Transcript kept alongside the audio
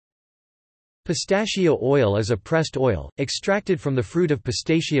Pistachio oil is a pressed oil, extracted from the fruit of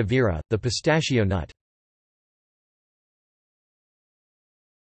Pistachia vera, the pistachio nut.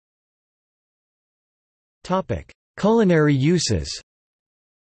 Culinary uses.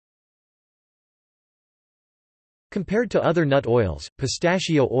 Compared to other nut oils,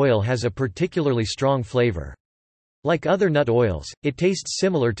 pistachio oil has a particularly strong flavor. Like other nut oils, it tastes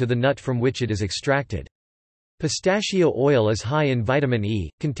similar to the nut from which it is extracted. Pistachio oil is high in vitamin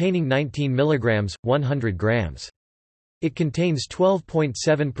E, containing 19 mg, 100 grams. It contains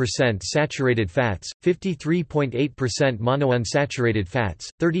 12.7% saturated fats, 53.8% monounsaturated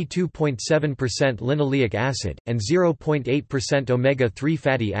fats, 32.7% linoleic acid, and 0.8% omega-3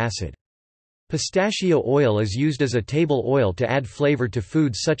 fatty acid. Pistachio oil is used as a table oil to add flavor to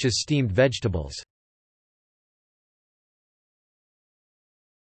foods such as steamed vegetables.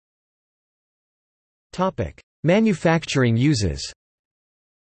 Manufacturing uses.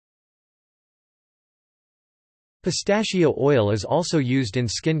 Pistachio oil is also used in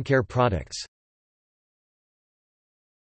skin care products.